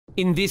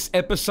In this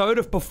episode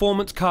of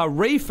Performance Car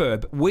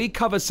Refurb, we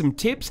cover some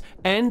tips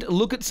and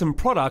look at some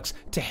products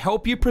to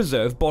help you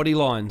preserve body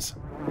lines.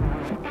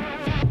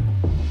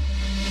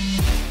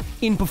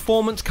 In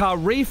Performance Car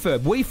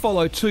Refurb, we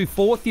follow two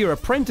fourth-year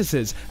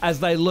apprentices as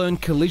they learn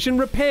collision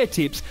repair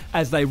tips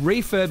as they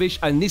refurbish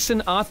a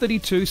Nissan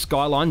R32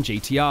 Skyline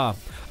GTR,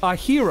 a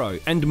hero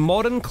and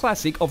modern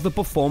classic of the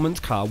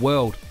performance car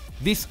world.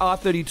 This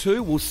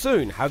R32 will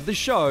soon have the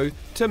show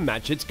to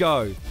match its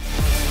go.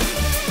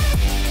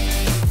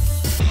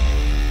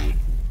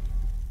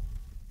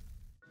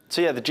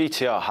 So yeah, the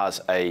GTR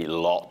has a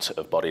lot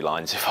of body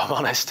lines, if I'm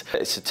honest.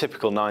 It's a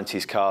typical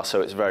 90s car,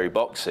 so it's very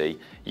boxy,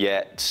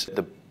 yet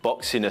the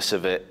boxiness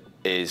of it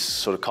is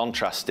sort of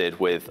contrasted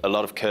with a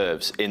lot of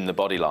curves in the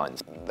body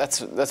lines.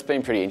 That's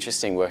been pretty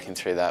interesting working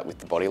through that with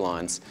the body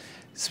lines,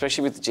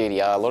 especially with the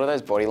GTR. A lot of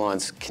those body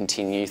lines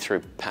continue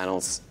through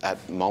panels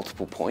at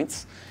multiple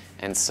points,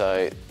 and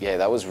so yeah,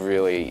 that was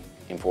really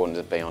important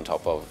to be on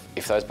top of.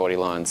 If those body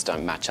lines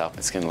don't match up,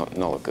 it's going to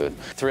not look good.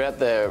 Throughout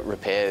the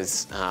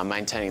repairs,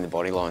 maintaining the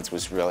body lines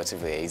was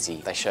relatively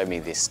easy. They showed me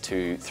this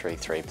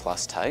 233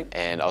 plus tape,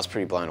 and I was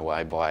pretty blown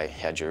away by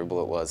how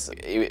durable it was.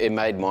 It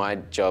made my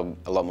job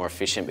a lot more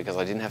efficient because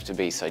I didn't have to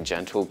be so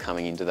gentle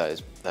coming into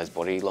those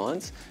body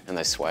lines and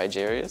those swage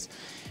areas.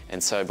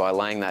 And so by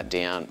laying that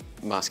down,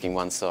 masking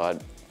one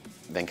side,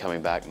 then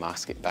coming back,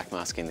 masking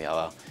the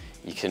other,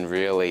 you can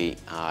really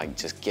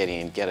just get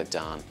in, get it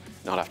done,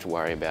 not have to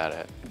worry about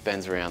it. It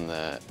bends around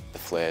the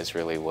flares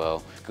really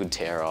well, good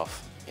tear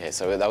off. Yeah,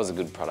 so that was a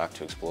good product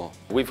to explore.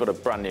 We've got a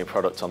brand new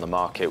product on the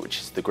market, which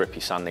is the grippy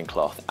sanding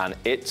cloth, and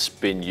it's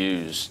been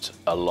used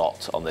a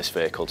lot on this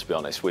vehicle, to be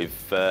honest. We've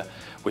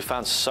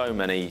found so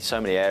many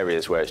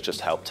areas where it's just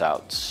helped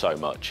out so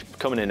much.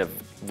 Coming in of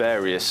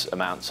various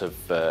amounts of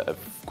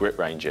grip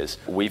ranges,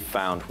 we've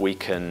found we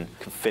can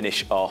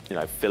finish off,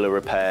 filler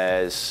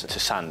repairs, to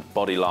sand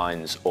body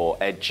lines or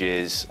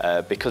edges.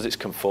 Because it's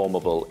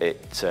conformable,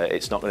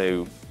 it's not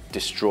going to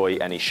destroy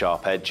any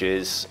sharp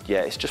edges.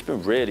 Yeah, it's just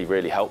been really,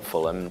 really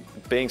helpful. And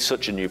being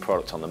such a new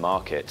product on the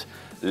market,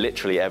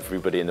 literally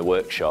everybody in the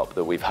workshop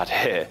that we've had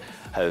here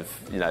have,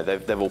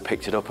 they've all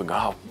picked it up and go,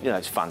 oh,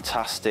 it's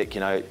fantastic,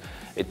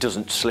 it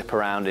doesn't slip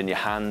around in your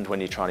hand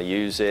when you're trying to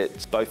use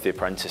it. Both the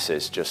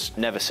apprentices just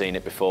never seen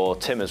it before.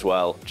 Tim as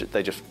well,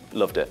 they just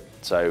loved it.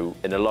 So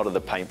in a lot of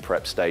the paint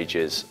prep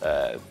stages,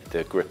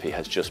 the grippy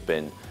has just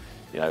been,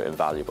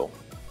 invaluable.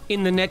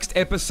 In the next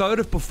episode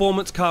of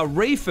Performance Car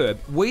Refurb,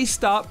 we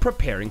start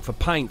preparing for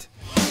paint.